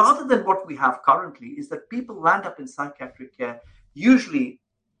 rather than what we have currently is that people land up in psychiatric care usually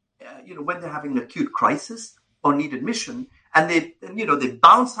when they're having an acute crisis or need admission, and they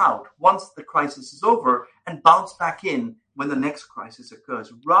bounce out once the crisis is over and bounce back in when the next crisis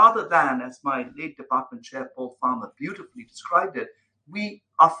occurs, rather than, as my late department chair Paul Farmer beautifully described it, we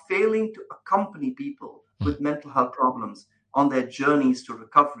are failing to accompany people with mental health problems on their journeys to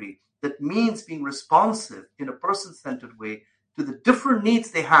recovery. That means being responsive in a person-centered way to the different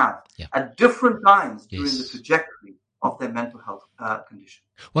needs they have at different times during the trajectory of their mental health condition.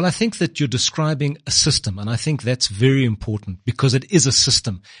 Well, I think that you're describing a system, and I think that's very important because it is a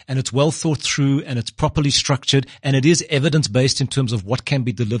system and it's well thought through and it's properly structured and it is evidence-based in terms of what can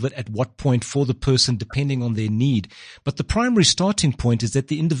be delivered at what point for the person depending on their need. But the primary starting point is that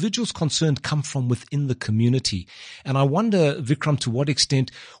the individuals concerned come from within the community. And I wonder, Vikram, to what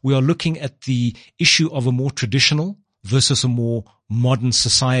extent we are looking at the issue of a more traditional versus a more modern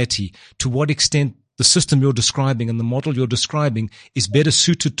society. To what extent the system you're describing and the model you're describing is better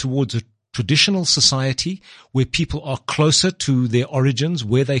suited towards a traditional society where people are closer to their origins,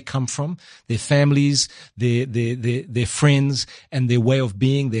 where they come from, their families, their friends and their way of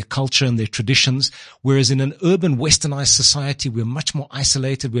being, their culture and their traditions. Whereas in an urban westernized society, we're much more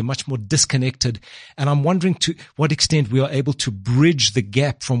isolated, we're much more disconnected. And I'm wondering to what extent we are able to bridge the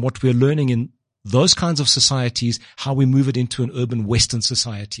gap from what we're learning in those kinds of societies, how we move it into an urban Western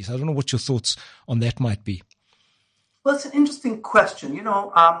society. So I don't know what your thoughts on that might be. Well, it's an interesting question.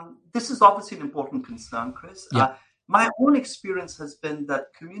 This is obviously an important concern, Chris. Yeah. My own experience has been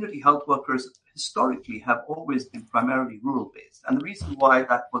that community health workers historically have always been primarily rural-based. And the reason why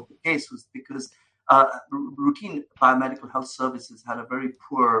that was the case was because routine biomedical health services had a very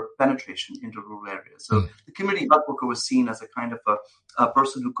poor penetration into rural areas. So the community health worker was seen as a kind of a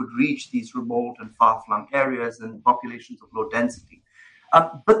person who could reach these remote and far-flung areas and populations of low density.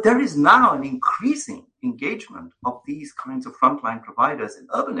 But there is now an increasing engagement of these kinds of frontline providers in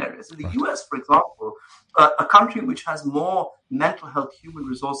urban areas. In the US, for example, a country which has more mental health human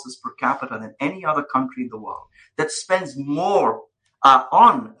resources per capita than any other country in the world, that spends more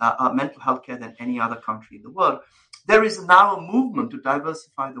on mental health care than any other country in the world, there is now a movement to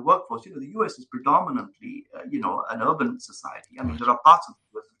diversify the workforce. The US is predominantly, an urban society. I mean, there are parts of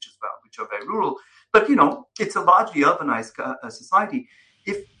the US which are very rural, but, it's a largely urbanized society.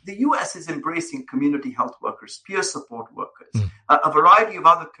 If the US is embracing community health workers, peer support workers, a variety of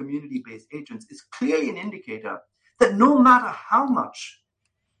other community-based agents, it's clearly an indicator that no matter how much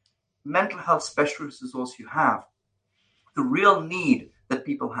mental health specialist resource you have, the real need that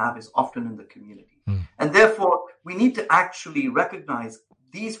people have is often in the community. And therefore, we need to actually recognize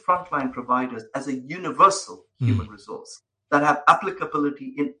these frontline providers as a universal human resource that have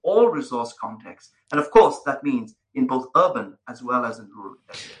applicability in all resource contexts. And of course, that means in both urban as well as in rural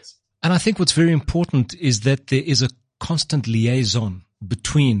areas. And I think what's very important is that there is a constant liaison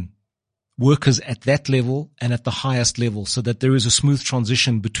between workers at that level and at the highest level so that there is a smooth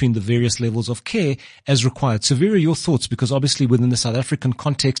transition between the various levels of care as required. So Vera, your thoughts, because obviously within the South African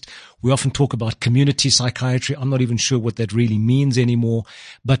context, we often talk about community psychiatry. I'm not even sure what that really means anymore,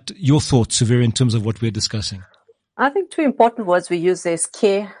 but your thoughts, Vera, in terms of what we're discussing. I think two important words we use there is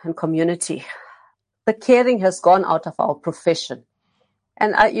care and community. The caring has gone out of our profession.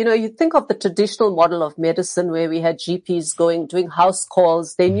 And, you think of the traditional model of medicine where we had GPs doing house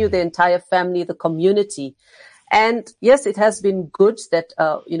calls. They knew the entire family, the community. And yes, it has been good that,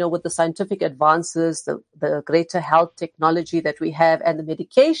 with the scientific advances, the greater health technology that we have and the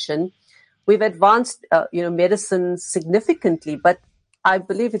medication, we've advanced, medicine significantly. But I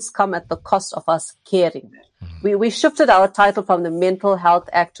believe it's come at the cost of us caring. We shifted our title from the Mental Health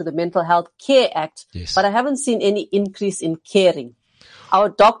Act to the Mental Health Care Act, but I haven't seen any increase in caring. Our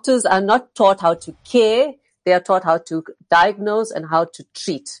doctors are not taught how to care. They are taught how to diagnose and how to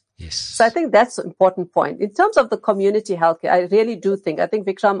treat. Yes. So I think that's an important point. In terms of the community healthcare, I really do think,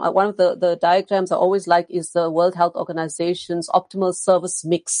 Vikram, one of the diagrams I always like is the World Health Organization's optimal service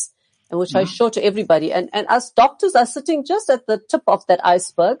mix, and which I show to everybody. And us doctors are sitting just at the tip of that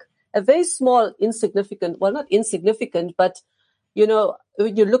iceberg, a very small, insignificant, well, not insignificant, but,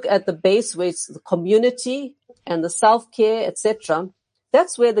 when you look at the base where it's the community and the self-care, etc.,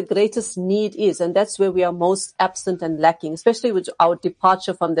 that's where the greatest need is, and that's where we are most absent and lacking, especially with our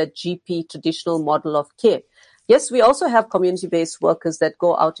departure from that GP traditional model of care. Yes, we also have community-based workers that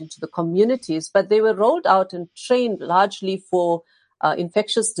go out into the communities, but they were rolled out and trained largely for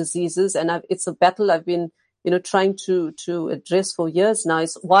infectious diseases, and it's a battle I've been, trying to address for years now.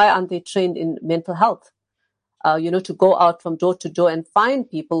 Is why aren't they trained in mental health? To go out from door to door and find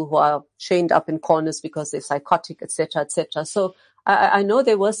people who are chained up in corners because they're psychotic, etc., etc. So I know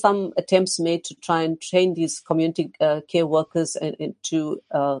there were some attempts made to try and train these community care workers and to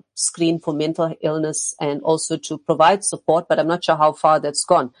screen for mental illness and also to provide support, but I'm not sure how far that's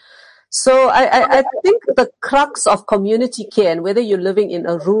gone. So I think the crux of community care, and whether you're living in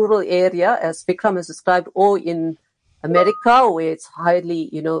a rural area, as Vikram has described, or in America, where it's highly,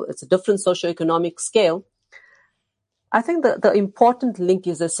 it's a different socioeconomic scale, I think the important link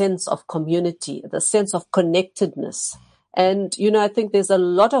is a sense of community, the sense of connectedness. And, I think there's a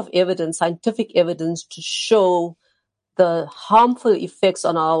lot of evidence, scientific evidence, to show the harmful effects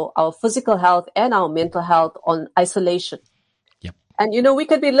on our physical health and our mental health on isolation. Yep. And, we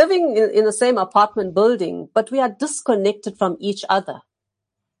could be living in the same apartment building, but we are disconnected from each other.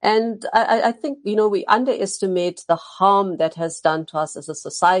 And I think, we underestimate the harm that has done to us as a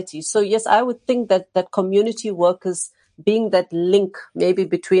society. So, yes, I would think that community workers being that link maybe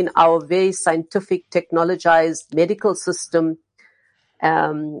between our very scientific, technologized medical system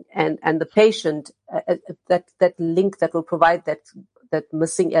and the patient, that link that will provide that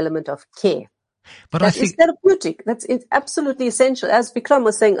missing element of care. But that is therapeutic. It's absolutely essential. As Vikram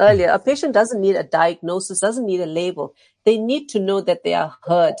was saying earlier, a patient doesn't need a diagnosis, doesn't need a label. They need to know that they are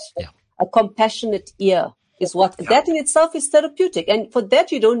heard. Yeah. A compassionate ear is that in itself is therapeutic. And for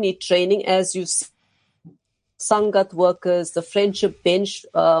that, you don't need training, as you see. Sangat workers, the friendship bench,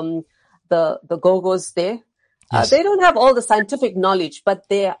 the go-go's there. Yes. They don't have all the scientific knowledge, but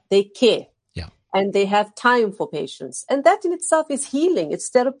they care. Yeah. And they have time for patients. And that in itself is healing. It's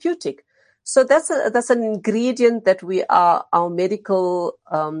therapeutic. So that's an ingredient that our medical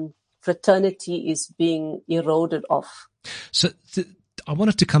fraternity is being eroded off. So I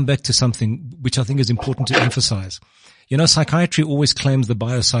wanted to come back to something which I think is important to emphasize. Psychiatry always claims the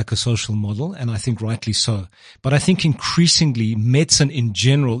biopsychosocial model, and I think rightly so. But I think increasingly medicine in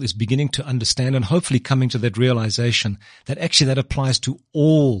general is beginning to understand and hopefully coming to that realization that actually that applies to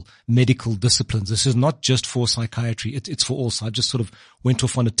all medical disciplines. This is not just for psychiatry. It's for all. So I just sort of went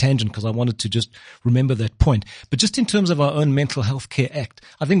off on a tangent because I wanted to just remember that point. But just in terms of our own Mental Health Care Act,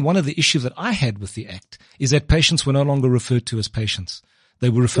 I think one of the issues that I had with the Act is that patients were no longer referred to as patients. They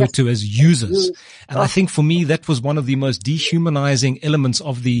were referred to as users. And I think for me, that was one of the most dehumanizing elements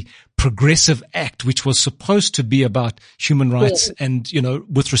of the Progressive Act, which was supposed to be about human rights and,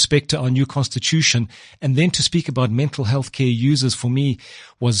 with respect to our new constitution. And then to speak about mental health care users for me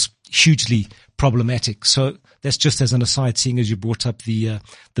was hugely problematic. So that's just as an aside, seeing as you brought up the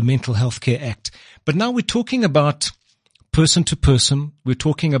Mental Health Care Act. But now we're talking about person to person. We're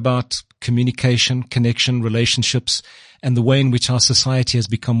talking about communication, connection, relationships, and the way in which our society has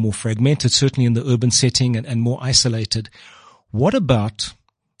become more fragmented, certainly in the urban setting and more isolated. What about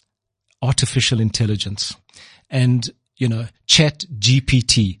artificial intelligence and, chat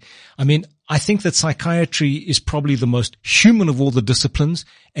GPT? I mean, I think that psychiatry is probably the most human of all the disciplines,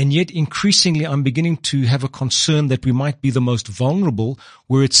 and yet increasingly I'm beginning to have a concern that we might be the most vulnerable,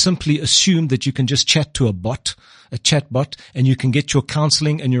 where it's simply assumed that you can just chat to a chatbot, and you can get your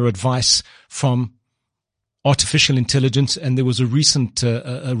counseling and your advice from artificial intelligence. And there was a recent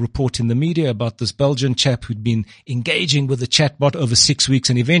a report in the media about this Belgian chap who'd been engaging with the chatbot over 6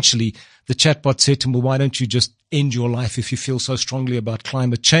 weeks, and eventually the chatbot said to him, well, why don't you just end your life if you feel so strongly about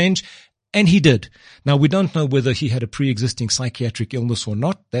climate change? And he did. Now, we don't know whether he had a pre-existing psychiatric illness or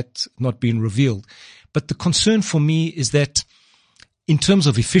not. That's not been revealed. But the concern for me is that in terms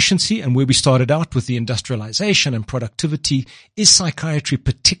of efficiency and where we started out with the industrialization and productivity, is psychiatry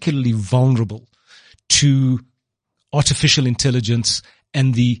particularly vulnerable to artificial intelligence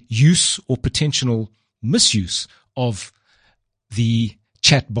and the use or potential misuse of the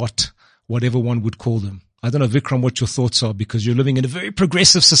chatbot, whatever one would call them? I don't know, Vikram, what your thoughts are, because you're living in a very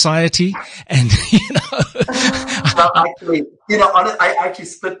progressive society and, Well, actually, I actually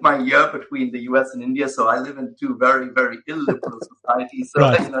split my year between the US and India, so I live in two very, very illiberal societies. So,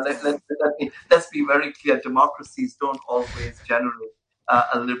 right. Let's be very clear. Democracies don't always generate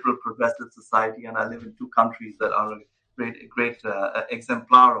a liberal progressive society, and I live in two countries that are a great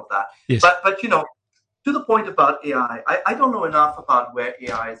exemplar of that. Yes. But to the point about AI, I don't know enough about where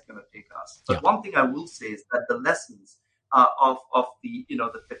AI is going to take us. But one thing I will say is that the lessons of the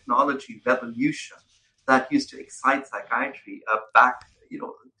the technology revolution that used to excite psychiatry back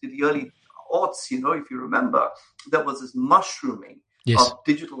to the early aughts, if you remember, there was this mushrooming of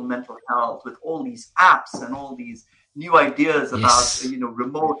digital mental health with all these apps and all these new ideas about,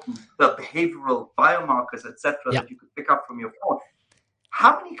 remote behavioral biomarkers, etc., that you could pick up from your phone.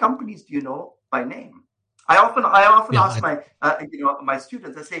 How many companies do you know by name? I often ask my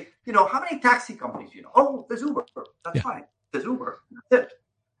students, I say, how many taxi companies do you know? Oh, there's Uber. That's fine. There's Uber. That's it.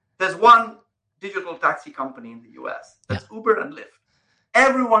 There's one digital taxi company in the US. That's Uber and Lyft.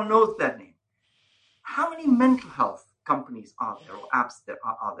 Everyone knows that name. How many mental health companies are there or apps that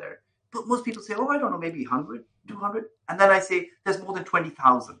are there? But most people say, I don't know, maybe 100, 200. And then I say, there's more than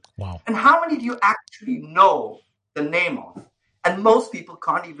 20,000. Wow. And how many do you actually know the name of? And most people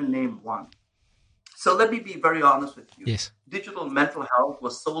can't even name one. So let me be very honest with you. Yes. Digital mental health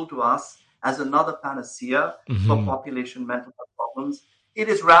was sold to us as another panacea for population mental health problems. It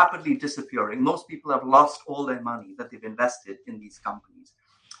is rapidly disappearing. Most people have lost all their money that they've invested in these companies.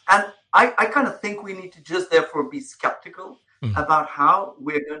 And I kind of think we need to just therefore be skeptical about how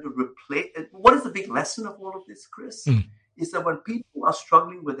we're going to replace it. What is the big lesson of all of this, Chris? Is that when people are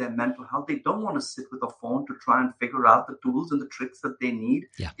struggling with their mental health, they don't want to sit with a phone to try and figure out the tools and the tricks that they need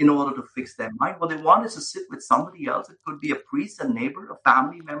in order to fix their mind. What they want is to sit with somebody else. It could be a priest, a neighbor, a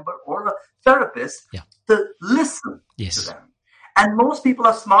family member, or a therapist to listen to them. And most people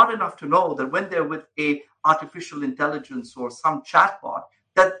are smart enough to know that when they're with a artificial intelligence or some chatbot,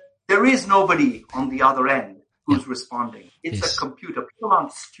 that there is nobody on the other end who's responding. It's a computer. People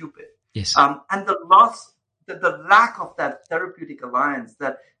aren't stupid. And the lack of that therapeutic alliance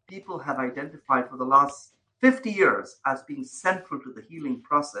that people have identified for the last 50 years as being central to the healing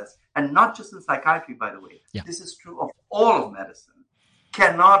process, and not just in psychiatry, by the way. This is true of all of medicine.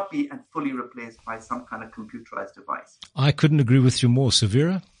 Cannot be and fully replaced by some kind of computerized device. I couldn't agree with you more.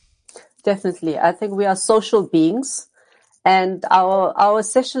 Severa? Definitely. I think we are social beings, and our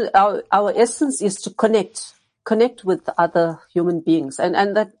essence is to connect with other human beings. And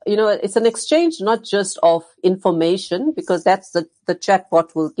that, it's an exchange, not just of information, because that's the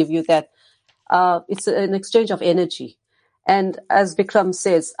chatbot will give you that. It's an exchange of energy. And as Vikram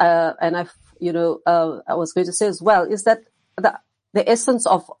says, and I was going to say as well, is that the essence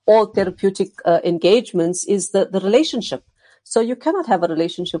of all therapeutic engagements is the relationship. So you cannot have a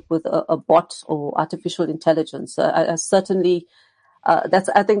relationship with a bot or artificial intelligence. I certainly,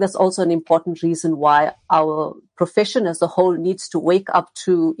 I think that's also an important reason why our profession as a whole needs to wake up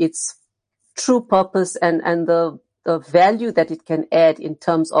to its true purpose and the value that it can add in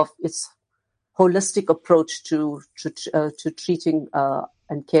terms of its holistic approach to treating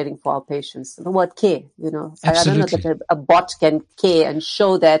and caring for our patients. The word care, I don't know that a bot can care and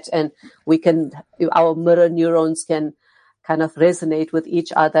show that, and our mirror neurons can kind of resonate with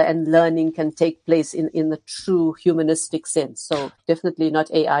each other, and learning can take place in the true humanistic sense. So definitely not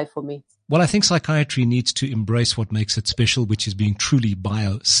AI for me. Well, I think psychiatry needs to embrace what makes it special, which is being truly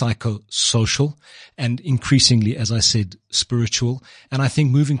bio-psycho-social and increasingly, as I said, spiritual. And I think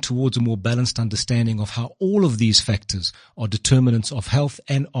moving towards a more balanced understanding of how all of these factors are determinants of health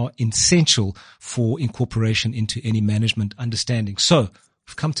and are essential for incorporation into any management understanding. So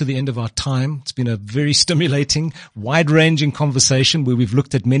we've come to the end of our time. It's been a very stimulating, wide-ranging conversation where we've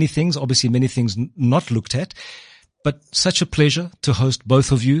looked at many things, obviously many things not looked at. But such a pleasure to host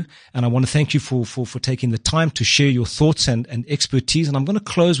both of you. And I want to thank you for taking the time to share your thoughts and expertise. And I'm going to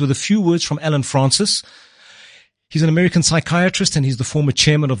close with a few words from Alan Francis. He's an American psychiatrist, and he's the former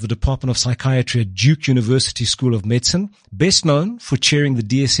chairman of the Department of Psychiatry at Duke University School of Medicine, best known for chairing the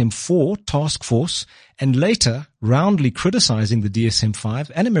DSM-4 task force and later roundly criticizing the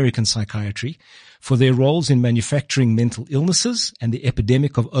DSM-5 and American psychiatry for their roles in manufacturing mental illnesses and the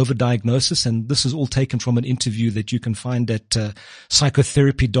epidemic of overdiagnosis. And this is all taken from an interview that you can find at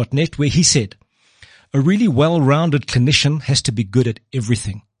psychotherapy.net, where he said, a really well-rounded clinician has to be good at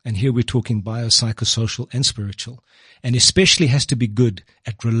everything. And here we're talking biopsychosocial and spiritual, and especially has to be good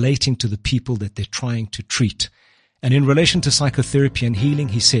at relating to the people that they're trying to treat. And in relation to psychotherapy and healing,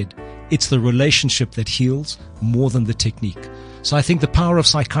 he said, it's the relationship that heals more than the technique. So I think the power of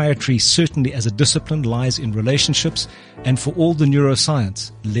psychiatry, certainly as a discipline, lies in relationships. And for all the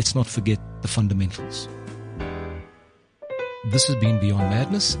neuroscience, let's not forget the fundamentals. This has been Beyond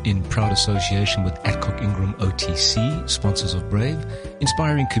Madness in proud association with Adcock Ingram OTC, sponsors of Brave,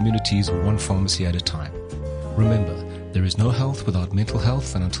 inspiring communities one pharmacy at a time. Remember, there is no health without mental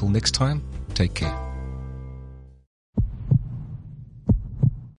health, and until next time, take care.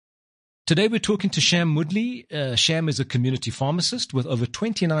 Today we're talking to Sham Mudli. Sham is a community pharmacist with over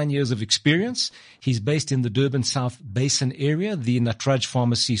 29 years of experience. He's based in the Durban South Basin area, the Natraj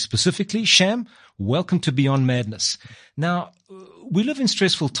pharmacy specifically. Sham, Welcome to Beyond Madness. Now, we live in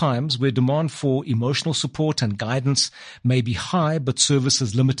stressful times where demand for emotional support and guidance may be high, but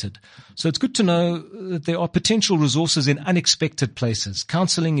services limited. So it's good to know that there are potential resources in unexpected places.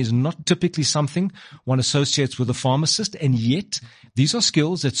 Counseling is not typically something one associates with a pharmacist, and yet these are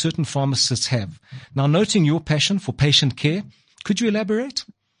skills that certain pharmacists have. Now, noting your passion for patient care, could you elaborate?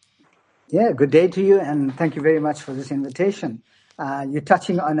 Yeah, good day to you, and thank you very much for this invitation. You're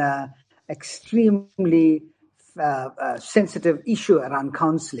touching on an extremely sensitive issue around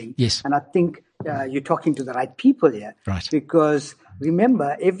counseling. Yes. And I think you're talking to the right people here. Right. Because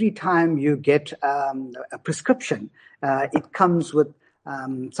remember, every time you get a prescription, it comes with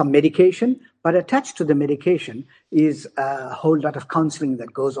some medication, but attached to the medication is a whole lot of counseling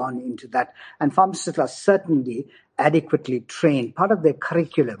that goes on into that. And pharmacists are certainly adequately trained. Part of their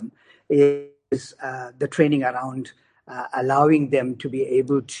curriculum is the training around allowing them to be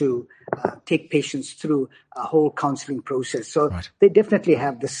able to take patients through a whole counseling process. So right. They definitely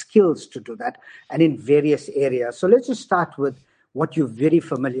have the skills to do that, and in various areas. So let's just start with what you're very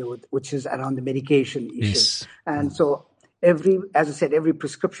familiar with, which is around the medication issues. Yes. And so as I said, every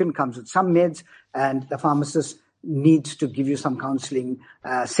prescription comes with some meds, and the pharmacist needs to give you some counseling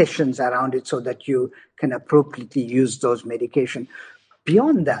sessions around it so that you can appropriately use those medication.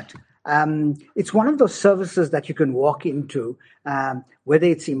 Beyond that, it's one of those services that you can walk into, whether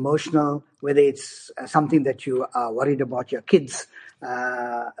it's emotional, whether it's something that you are worried about your kids,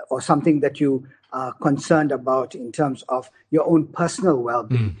 or something that you are concerned about in terms of your own personal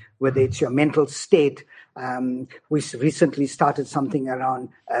well-being, whether it's your mental state. We recently started something around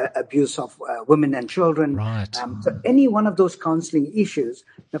abuse of women and children. Right. So any one of those counseling issues,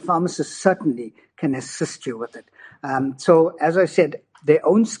 the pharmacist certainly can assist you with it. So as I said, their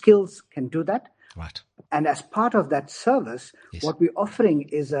own skills can do that. Right. And as part of that service, yes. what we're offering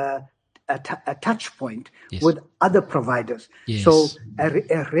is a touch point yes. with other providers. Yes. So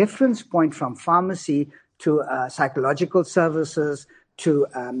a reference point from pharmacy to psychological services, to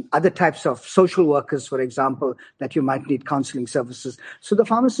other types of social workers, for example, that you might need counseling services. So the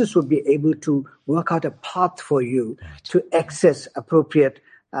pharmacist would be able to work out a path for you right. to access appropriate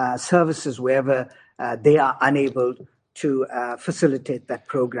services wherever they are unable to facilitate that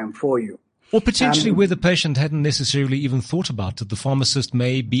program for you. Or potentially where the patient hadn't necessarily even thought about it, the pharmacist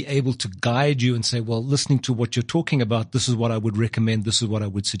may be able to guide you and say, well, listening to what you're talking about, this is what I would recommend, this is what I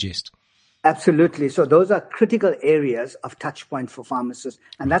would suggest. Absolutely. So those are critical areas of touch point for pharmacists,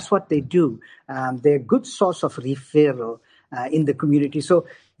 and that's what they do. They're a good source of referral in the community. So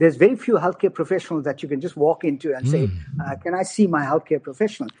there's very few healthcare professionals that you can just walk into and say, can I see my healthcare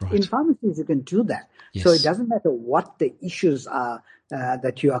professional? Right. In pharmacies, you can do that. Yes. So it doesn't matter what the issues are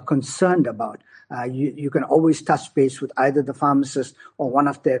that you are concerned about. You can always touch base with either the pharmacist or one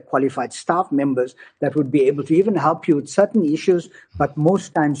of their qualified staff members that would be able to even help you with certain issues, but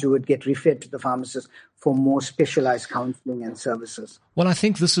most times you would get referred to the pharmacist for more specialized counseling and services. Well, I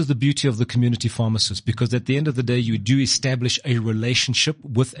think this is the beauty of the community pharmacist, because at the end of the day, you do establish a relationship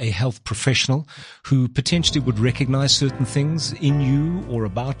with a health professional who potentially would recognize certain things in you or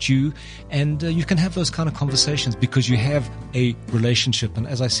about you. And you can have those kind of conversations because you have a relationship. And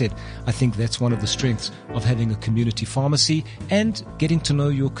as I said, I think that's one of the strengths of having a community pharmacy and getting to know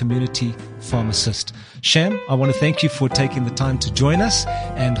your community pharmacist. Sham, I want to thank you for taking the time to join us.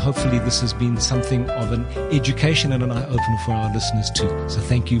 And hopefully this has been something of an education and an eye-opener for our listeners too. So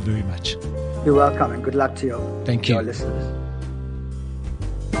thank you very much. You're welcome, and good luck to your Thank you. listeners.